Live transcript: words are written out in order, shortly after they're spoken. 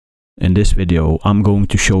In this video, I'm going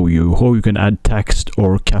to show you how you can add text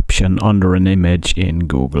or caption under an image in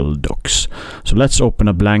Google Docs. So let's open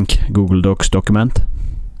a blank Google Docs document.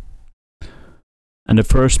 And the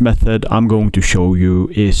first method I'm going to show you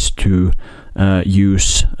is to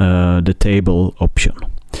use the table option.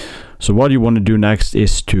 So what you want to do next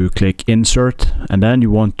is to click Insert, and then you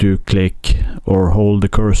want to click or hold the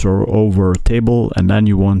cursor over Table, and then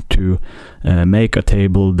you want to make a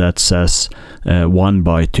table that says 1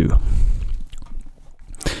 by 2.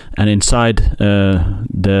 And inside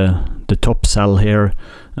the top cell here,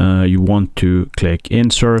 you want to click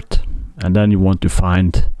Insert, and then you want to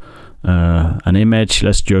find an image.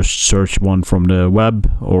 Let's just search one from the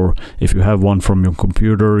web, or if you have one from your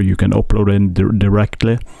computer, you can upload it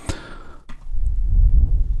directly.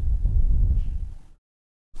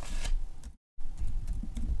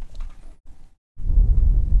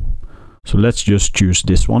 So let's just choose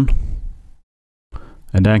this one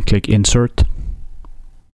and then click Insert.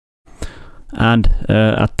 And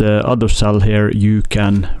at the other cell here, you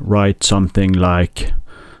can write something like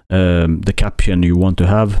the caption you want to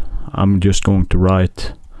have. I'm just going to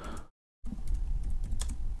write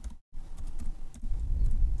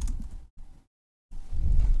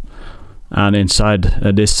and inside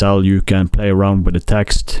this cell you can play around with the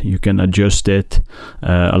text. You can adjust it,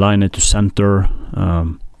 align it to center,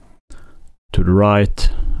 to the right.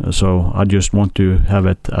 So I just want to have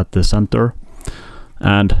it at the center,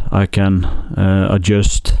 and I can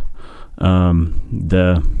adjust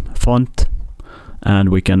the font, and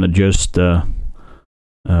we can adjust the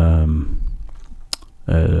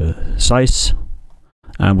size,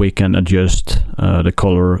 and we can adjust the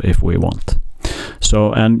color if we want.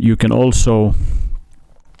 So, and you can also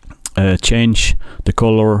change the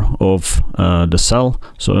color of the cell.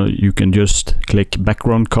 So you can just click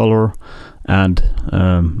background color, and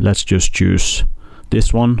let's just choose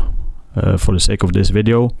this one for the sake of this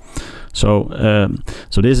video. So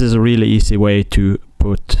this is a really easy way to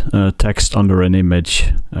put text under an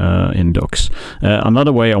image in Docs.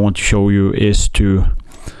 Another way I want to show you is to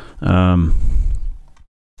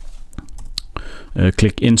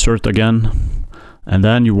click Insert again, and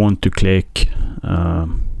then you want to click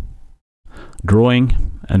Drawing,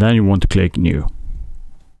 and then you want to click New,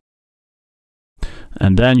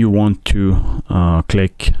 and then you want to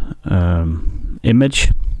click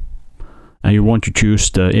Image, and you want to choose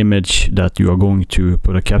the image that you are going to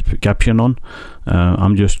put a caption on.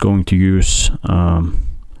 I'm just going to use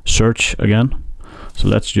search again. So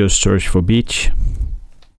let's just search for beach,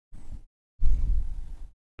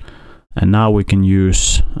 and now we can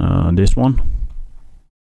use this one,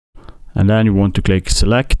 and then you want to click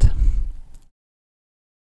Select,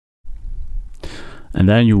 and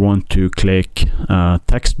then you want to click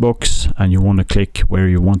text box, and you want to click where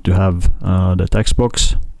you want to have the text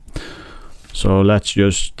box. So let's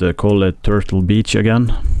just call it Turtle Beach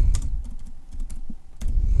again.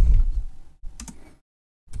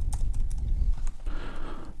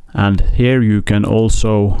 And here you can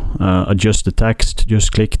also adjust the text.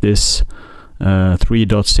 Just click this 3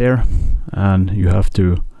 dots here, and you have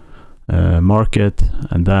to mark it,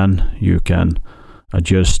 and then you can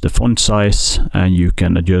adjust the font size, and you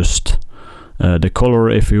can adjust the color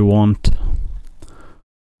if you want,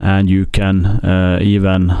 and you can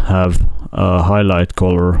even have a highlight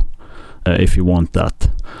color if you want that,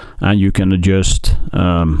 and you can adjust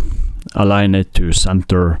align it to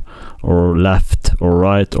center or left or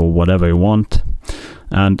right or whatever you want.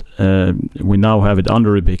 And we now have it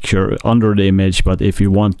under the picture, under the image, but if you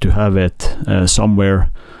want to have it somewhere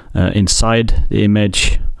inside the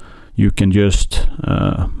image, you can just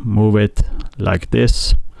move it like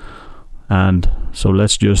this. And so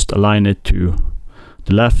let's just align it to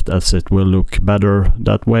the left, as it will look better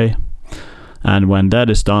that way. And when that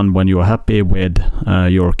is done, when you are happy with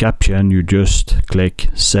your caption, you just click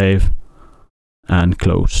Save and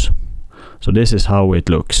Close. So this is how it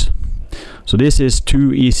looks. So this is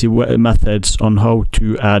 2 easy methods on how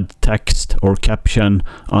to add text or caption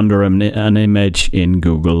under an image in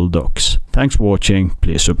Google Docs. Thanks for watching.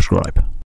 Please subscribe.